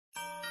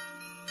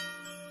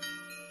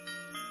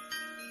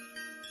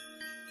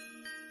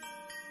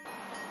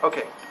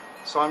Okay,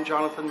 so I'm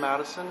Jonathan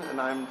Madison, and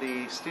I'm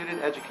the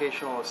Student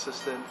Educational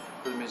Assistant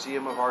for the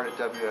Museum of Art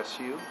at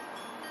WSU.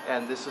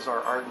 And this is our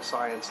Art and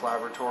Science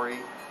Laboratory,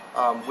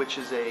 which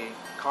is a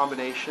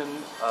combination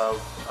of,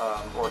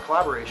 or a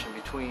collaboration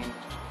between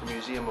the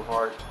Museum of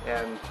Art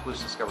and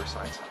Palouse Discovery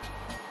Science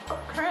Center.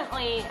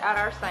 Currently at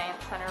our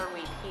Science Center we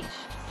teach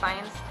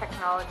science,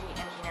 technology,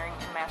 engineering,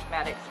 and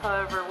mathematics.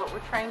 However, what we're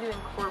trying to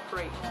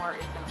incorporate more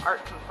is an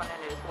art component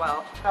as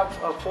well. We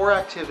have 4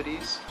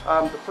 activities.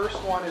 The first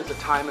one is a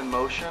time and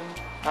motion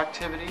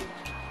activity,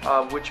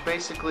 which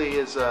basically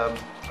is the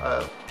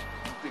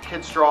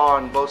kids draw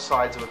on both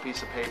sides of a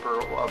piece of paper,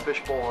 a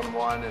fishbowl on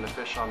one and a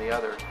fish on the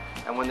other.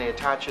 And when they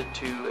attach it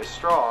to a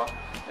straw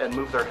and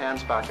move their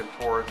hands back and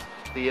forth,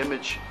 the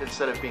image,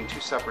 instead of being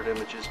 2 separate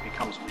images,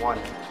 becomes one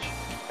image.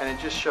 And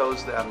it just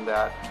shows them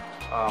that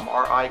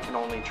our eye can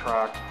only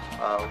track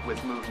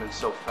with movement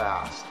so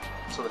fast.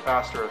 So the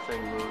faster a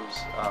thing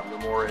moves, the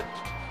more it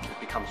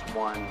becomes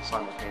one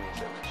simultaneous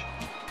image.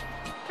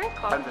 Very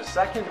cool. And the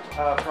second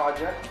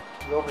project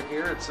over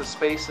here, it's a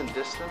space and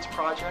distance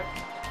project.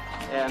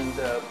 And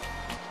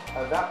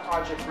that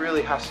project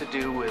really has to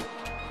do with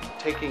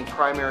taking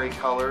primary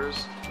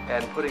colors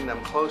and putting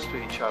them close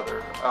to each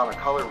other on a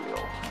color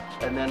wheel.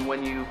 And then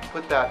when you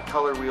put that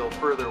color wheel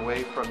further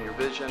away from your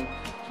vision,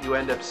 you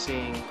end up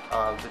seeing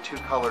the 2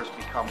 colors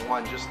become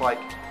one, just like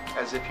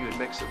as if you would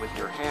mix it with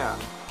your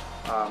hand.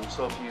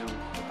 So if you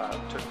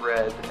took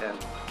red and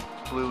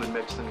blue and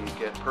mixed them, you'd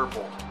get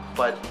purple.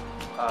 But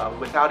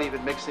without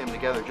even mixing them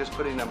together, just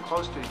putting them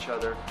close to each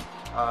other,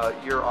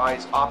 your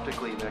eyes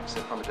optically mix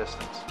it from a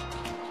distance.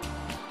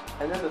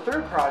 And then the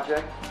third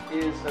project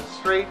is a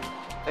straight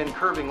and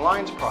curving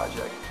lines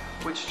project,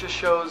 which just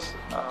shows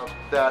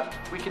that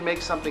we can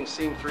make something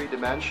seem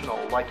 3-dimensional,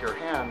 like your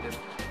hand.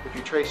 If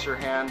you trace your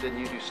hand and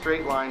you do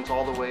straight lines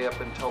all the way up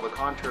until the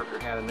contour of your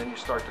hand, and then you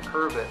start to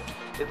curve it,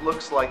 it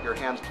looks like your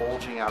hand's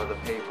bulging out of the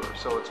paper.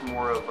 So it's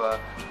more of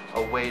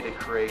a way to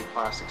create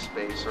plastic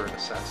space, or in a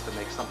sense to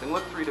make something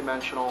look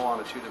 3-dimensional on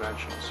a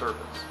 2-dimensional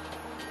surface.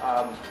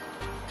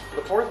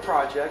 The fourth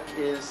project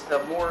is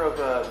more of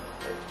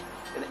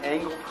an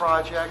angle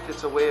project.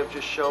 It's a way of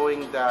just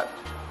showing that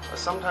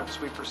sometimes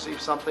we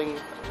perceive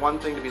one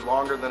thing to be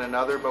longer than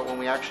another, but when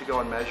we actually go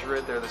and measure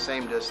it, they're the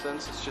same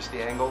distance. It's just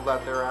the angle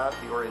that they're at,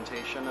 the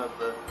orientation of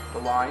the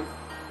line.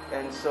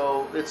 And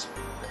so it's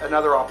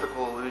another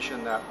optical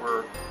illusion that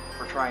we're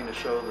trying to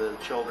show the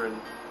children,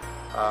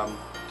 to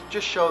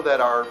just show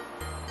that our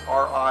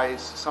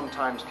eyes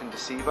sometimes can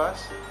deceive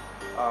us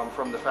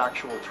from the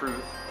factual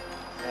truth.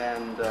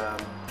 And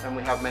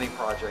we have many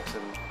projects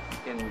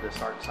in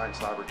this Art and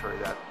Science Laboratory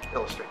that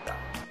illustrate that.